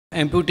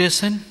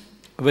Amputation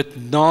with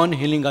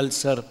non-healing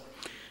ulcer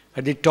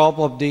at the top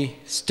of the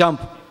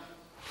stump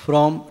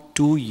from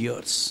 2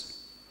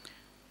 years.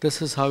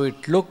 This is how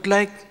it looked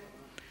like,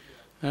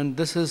 and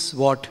this is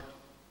what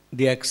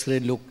the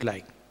X-ray looked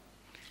like.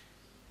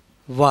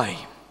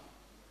 Why?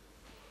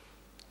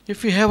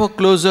 If you have a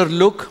closer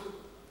look,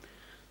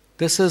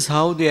 this is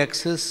how the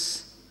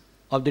axis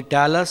of the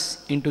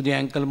talus into the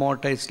ankle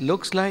mortise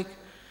looks like.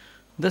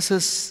 This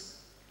is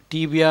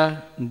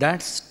tibia,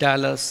 that's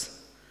talus.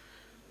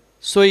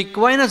 So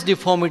equinus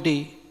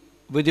deformity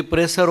with the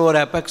pressure over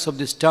apex of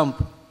the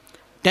stump,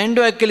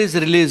 tendo-Achilles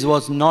release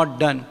was not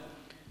done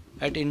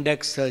at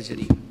index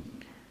surgery.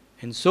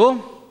 And so,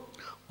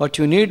 what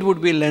you need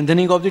would be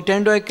lengthening of the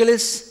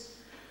tendo-Achilles,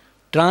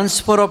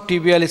 transfer of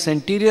tibialis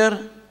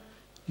anterior,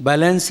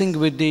 balancing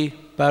with the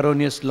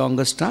peroneus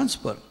longus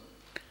transfer.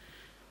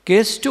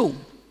 Case 2.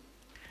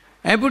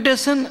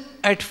 Amputation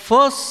at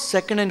first,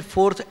 second and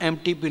fourth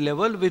MTP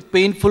level with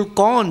painful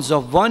cons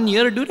of 1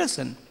 year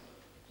duration.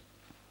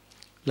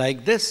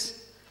 Like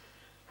this.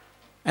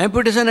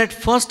 Amputation at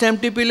first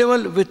MTP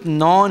level with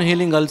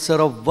non-healing ulcer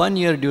of 1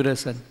 year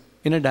duration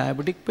in a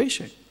diabetic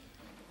patient.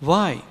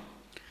 Why?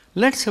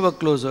 Let's have a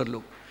closer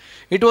look.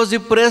 It was the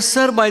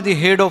pressure by the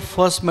head of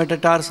first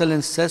metatarsal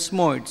and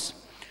sesamoids,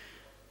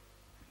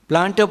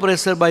 plantar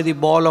pressure by the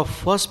ball of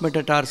first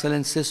metatarsal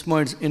and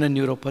sesamoids in a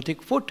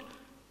neuropathic foot,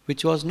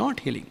 which was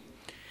not healing.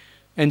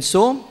 And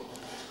so,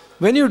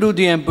 when you do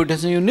the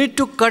amputation, you need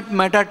to cut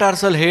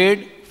metatarsal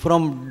head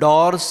from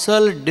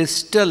dorsal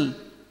distal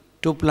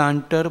to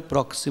plantar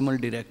proximal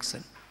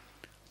direction,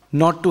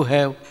 not to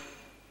have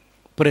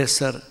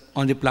pressure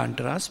on the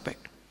plantar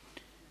aspect.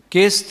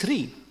 Case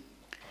 3.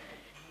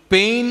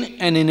 Pain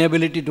and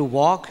inability to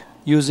walk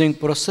using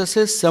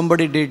prosthesis.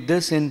 Somebody did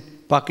this in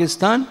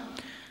Pakistan,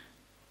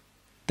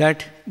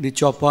 that the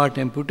chopart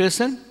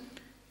amputation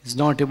is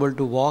not able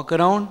to walk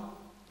around,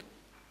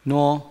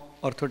 no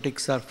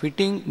orthotics are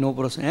fitting, no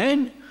prosthesis,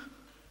 and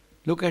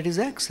look at his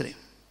X-ray.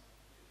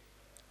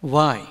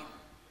 Why?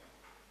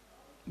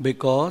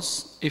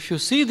 Because if you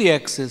see the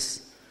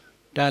axis,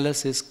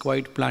 talus is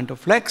quite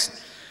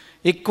plantarflexed.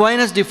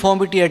 Equinus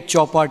deformity at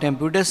chopart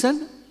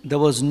amputation, there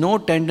was no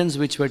tendons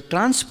which were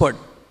transferred.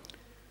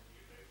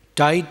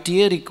 Tight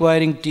tear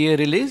requiring tear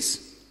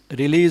release,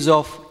 release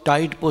of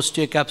tight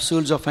posterior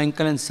capsules of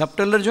ankle and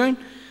subtalar joint,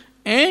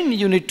 and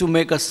you need to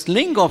make a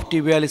sling of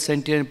tibialis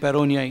anterior and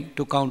peronei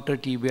to counter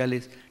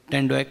tibialis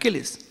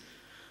tendo-Achilles.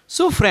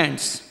 So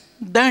friends,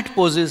 that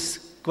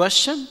poses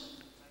question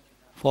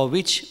for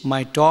which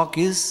my talk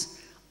is,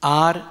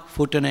 are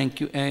foot and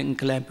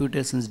ankle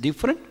amputations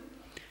different?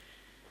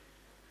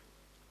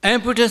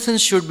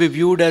 Amputations should be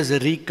viewed as a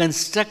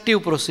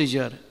reconstructive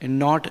procedure and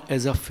not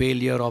as a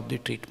failure of the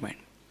treatment.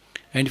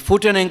 And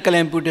foot and ankle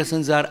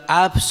amputations are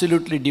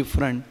absolutely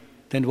different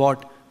than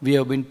what we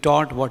have been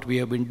taught, what we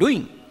have been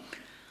doing.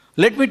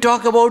 Let me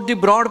talk about the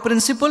broad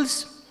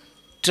principles.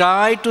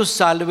 Try to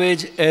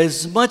salvage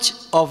as much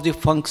of the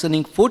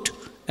functioning foot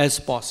as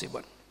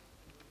possible.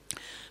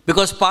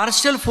 Because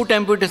partial foot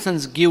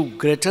amputations give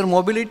greater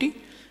mobility,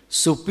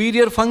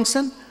 superior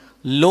function,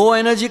 low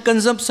energy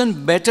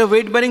consumption, better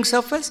weight bearing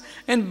surface,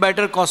 and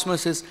better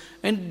cosmesis,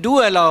 and do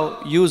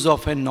allow use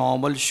of a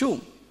normal shoe.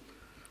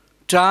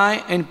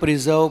 Try and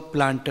preserve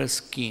plantar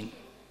skin.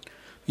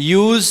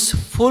 Use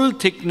full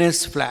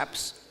thickness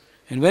flaps.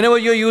 And whenever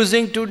you are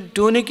using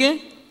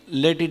tourniquet,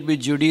 let it be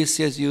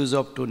judicious use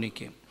of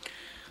tourniquet.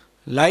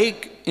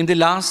 Like in the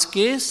last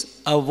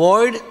case,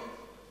 avoid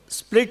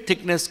split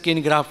thickness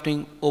skin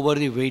grafting over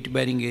the weight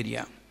bearing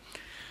area.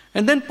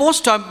 And then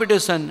post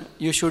amputation,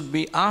 you should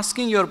be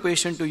asking your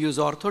patient to use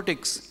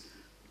orthotics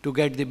to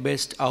get the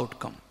best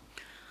outcome.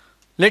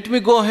 Let me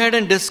go ahead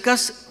and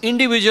discuss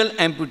individual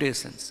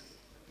amputations.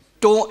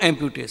 Toe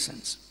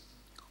amputations.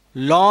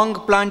 Long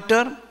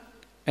plantar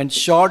and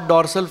short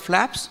dorsal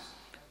flaps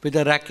with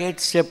a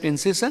racket-shaped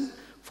incision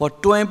for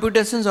toe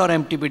amputations or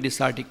MTP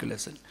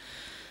disarticulation.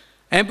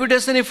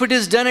 Amputation, if it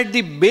is done at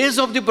the base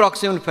of the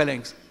proximal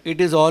phalanx, it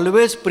is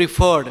always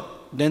preferred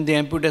than the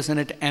amputation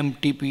at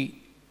MTP,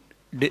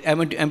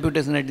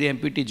 amputation at the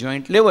MPT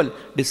joint level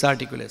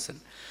disarticulation.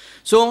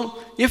 So,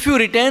 if you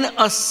retain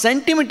a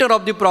centimeter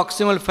of the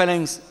proximal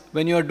phalanx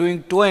when you are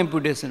doing toe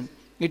amputation,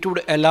 it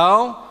would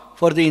allow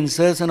for the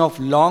insertion of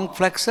long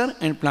flexor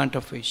and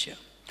plantar fascia.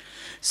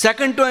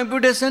 Second toe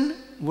amputation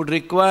would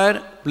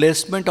require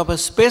placement of a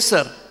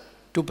spacer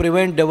to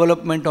prevent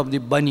development of the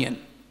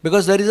bunion.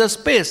 Because there is a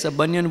space, a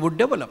bunion would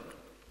develop.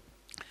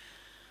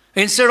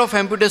 Instead of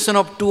amputation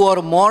of 2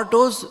 or more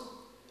toes,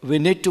 we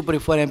need to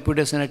prefer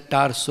amputation at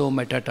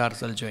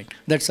tarso-metatarsal joint.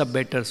 That's a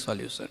better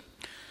solution.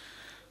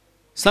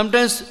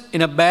 Sometimes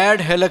in a bad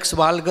hallux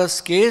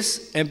valgus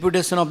case,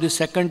 amputation of the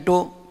second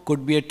toe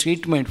could be a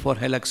treatment for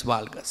hallux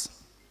valgus.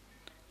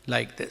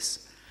 Like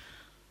this.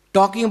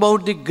 Talking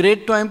about the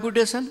great toe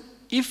amputation,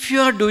 if you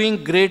are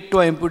doing great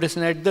toe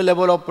amputation at the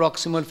level of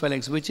proximal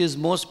phalanx, which is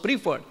most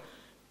preferred,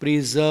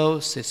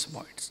 preserve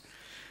sesamoids.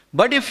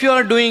 But if you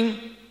are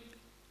doing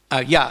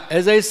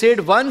As I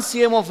said, 1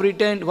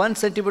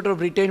 centimeter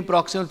of retained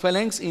proximal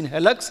phalanx in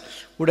hallux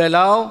would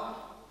allow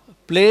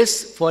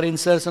place for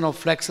insertion of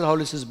flexor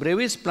hallucis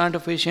brevis,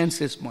 plantar fascia and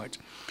sesamoids.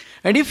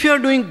 And if you are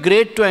doing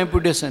grade 2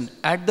 amputation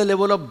at the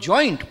level of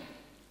joint,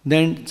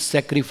 then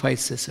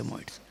sacrifice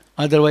sesamoids.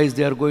 Otherwise,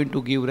 they are going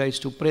to give rise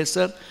to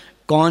pressure,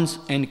 cons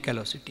and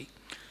callosity.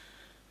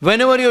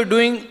 Whenever you are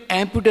doing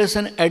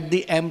amputation at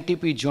the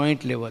MTP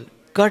joint level,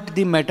 cut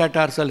the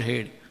metatarsal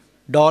head,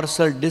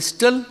 dorsal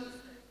distal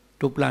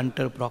to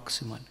plantar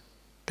proximal.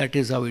 That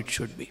is how it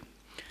should be.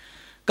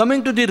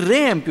 Coming to the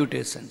ray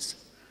amputations,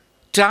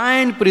 try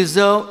and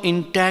preserve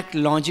intact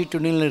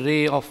longitudinal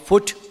ray of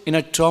foot in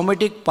a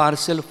traumatic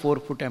partial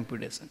 4-foot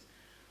amputation.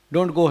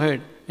 Don't go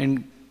ahead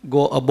and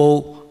go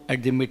above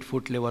at the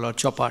midfoot level or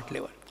chopart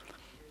level.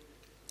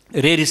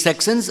 Ray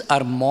resections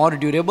are more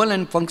durable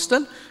and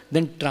functional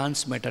than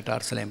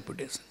transmetatarsal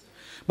amputation.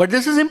 But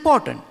this is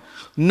important.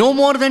 No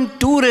more than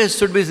 2 rays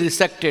should be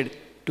resected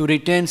to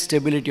retain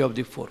stability of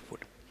the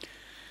forefoot.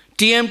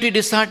 TMT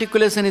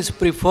disarticulation is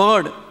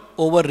preferred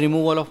over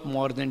removal of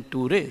more than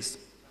 2 rays.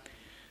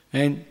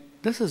 And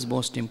this is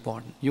most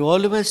important. You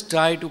always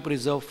try to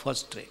preserve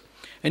first ray.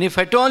 And if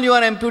at all you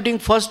are amputing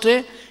first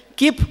ray,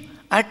 keep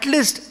at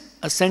least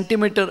 1.5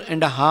 centimeters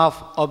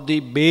of the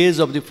base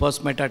of the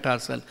first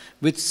metatarsal,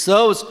 which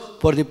serves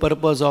for the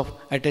purpose of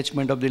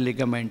attachment of the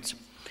ligaments.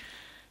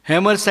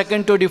 Hammer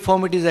second toe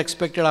deformity is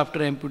expected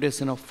after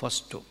amputation of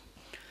first toe.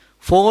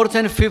 4th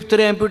and 5th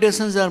ray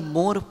amputations are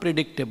more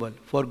predictable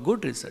for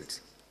good results.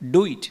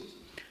 Do it.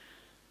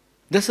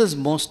 This is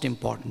most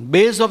important.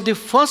 Base of the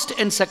first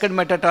and second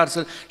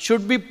metatarsal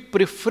should be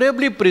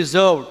preferably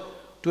preserved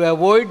to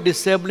avoid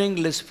disabling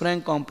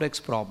Lisfranc complex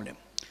problem.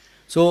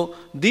 So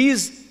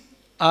these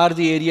are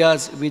the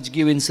areas which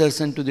give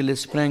insertion to the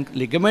Lisfranc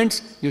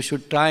ligaments. You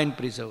should try and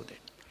preserve that.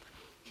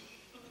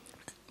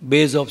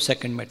 Base of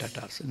second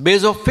metatarsal.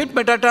 Base of fifth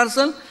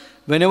metatarsal,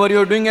 whenever you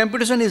are doing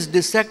amputation, is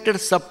dissected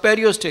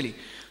subperiostally,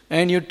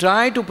 and you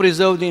try to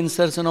preserve the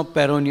insertion of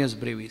peroneus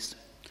brevis.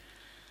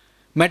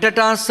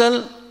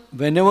 Metatarsal,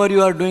 whenever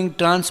you are doing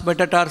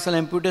transmetatarsal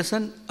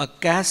amputation, a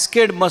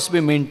cascade must be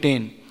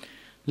maintained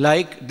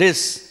like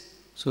this.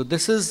 So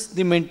this is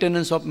the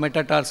maintenance of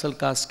metatarsal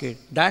cascade.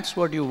 That's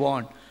what you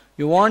want.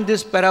 You want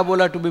this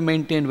parabola to be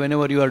maintained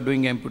whenever you are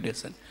doing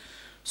amputation.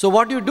 So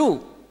what you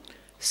do?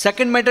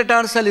 Second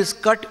metatarsal is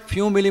cut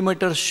few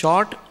millimeters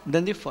short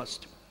than the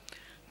first.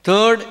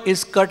 Third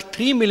is cut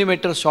 3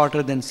 millimeters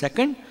shorter than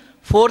second.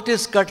 Fourth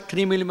is cut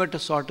 3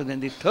 millimeters shorter than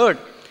the third.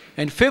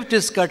 And fifth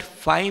is cut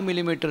 5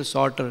 millimeters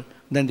shorter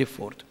than the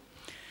fourth.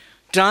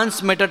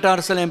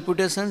 Transmetatarsal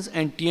amputations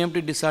and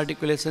TMT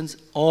disarticulations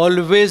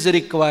always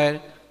require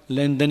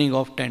lengthening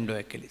of tendo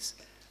Achilles.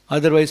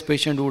 Otherwise,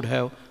 patient would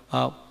have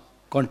a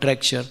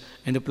contracture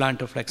and the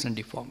plantar flexion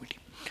deformity.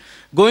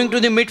 Going to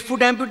the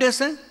midfoot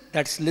amputation,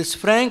 that's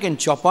Lisfranc and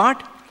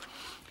Chopart,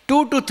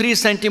 2 to 3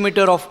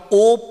 centimeter of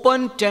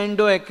open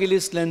tendo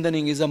Achilles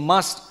lengthening is a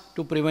must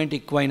to prevent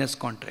equinus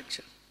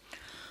contraction.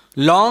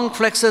 Long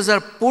flexors are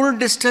pulled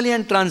distally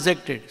and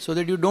transected so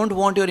that you don't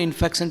want your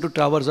infection to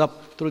traverse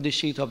up through the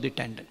sheath of the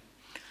tendon.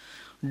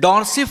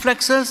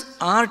 Dorsiflexors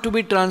are to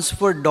be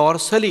transferred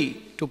dorsally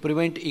to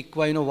prevent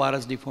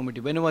equinovarus deformity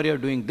whenever you are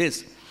doing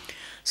this.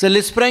 So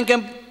Lisfranc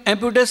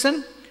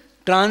amputation,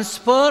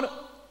 transfer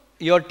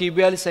your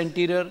tibialis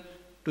anterior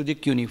to the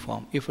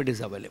cuneiform if it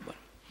is available.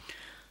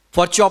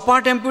 For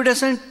Chopart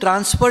amputation,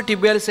 transfer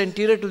tibialis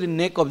anterior to the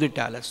neck of the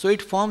talus. So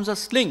it forms a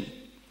sling.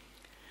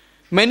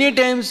 Many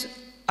times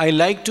I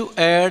like to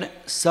add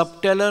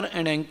subtalar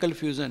and ankle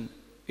fusion.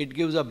 It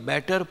gives a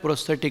better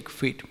prosthetic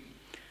fit.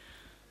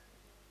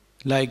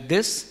 Like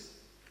this.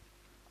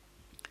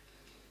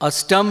 A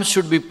stump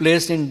should be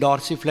placed in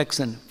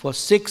dorsiflexion for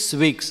 6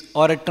 weeks,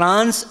 or a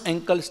trans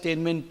ankle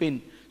Steinman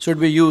pin should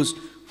be used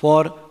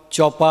for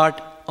Chopart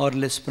or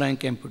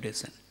Lisfranc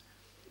amputation.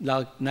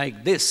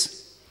 Like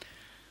this.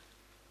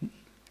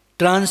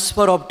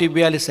 Transfer of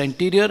tibialis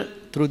anterior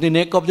through the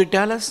neck of the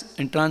talus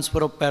and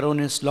transfer of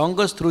peroneus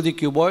longus through the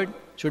cuboid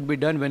should be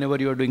done whenever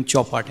you are doing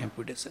Chopart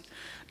amputation.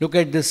 Look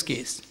at this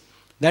case.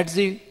 That's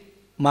the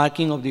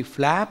marking of the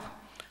flap,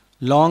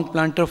 long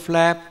plantar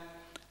flap.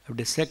 I've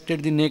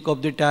dissected the neck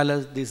of the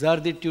talus. These are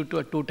the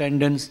two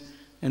tendons,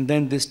 and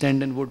then this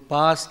tendon would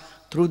pass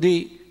through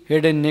the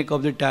head and neck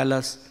of the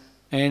talus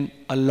and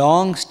a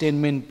long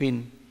Steinman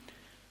pin.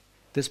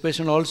 This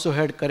patient also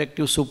had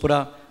corrective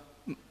supramalleolar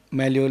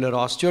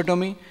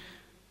osteotomy.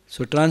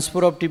 So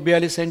transfer of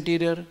tibialis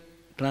anterior,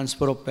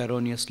 transfer of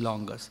peroneus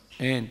longus,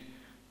 and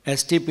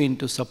ST pin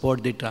to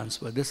support the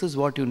transfer. This is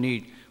what you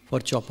need for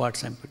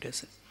Chopart's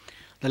amputation.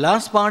 The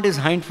last part is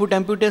hindfoot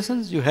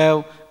amputations. You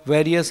have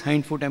various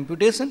hindfoot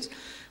amputations,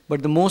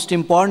 but the most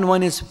important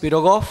one is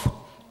Pirogov,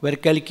 where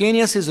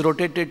calcaneus is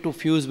rotated to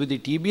fuse with the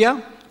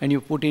tibia and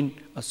you put in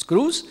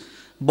screws.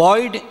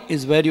 Boyd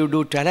is where you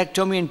do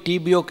talectomy and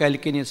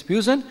tibio-calcaneus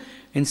fusion.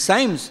 In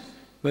Symes,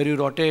 where you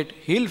rotate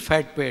heel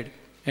fat pad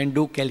and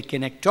do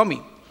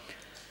calcanectomy.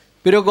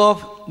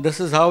 Pirogov, this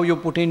is how you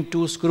put in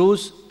 2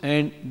 screws,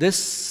 and this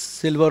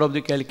silver of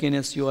the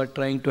calcaneus you are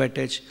trying to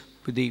attach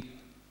with the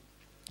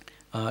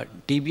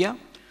tibia.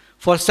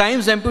 For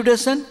Syme's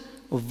amputation,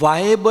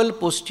 viable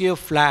posterior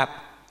flap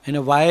and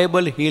a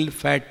viable heel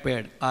fat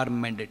pad are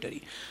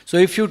mandatory. So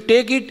if you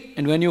take it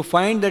and when you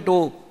find that,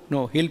 oh,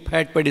 no, heel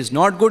fat pad is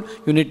not good,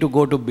 you need to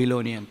go to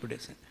below knee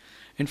amputation.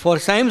 And for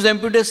Syme's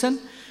amputation,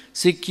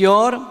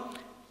 secure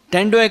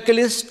tendo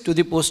Achilles to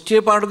the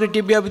posterior part of the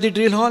tibia with the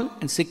drill hole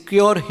and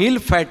secure heel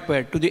fat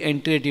pad to the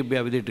anterior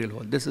tibia with the drill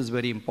hole. This is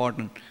very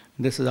important.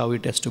 This is how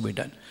it has to be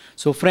done.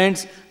 So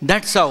friends,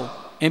 that's how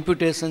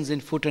amputations in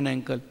foot and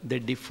ankle, they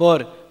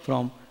differ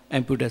from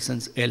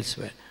amputations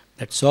elsewhere.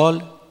 That's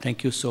all.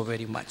 Thank you so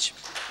very much.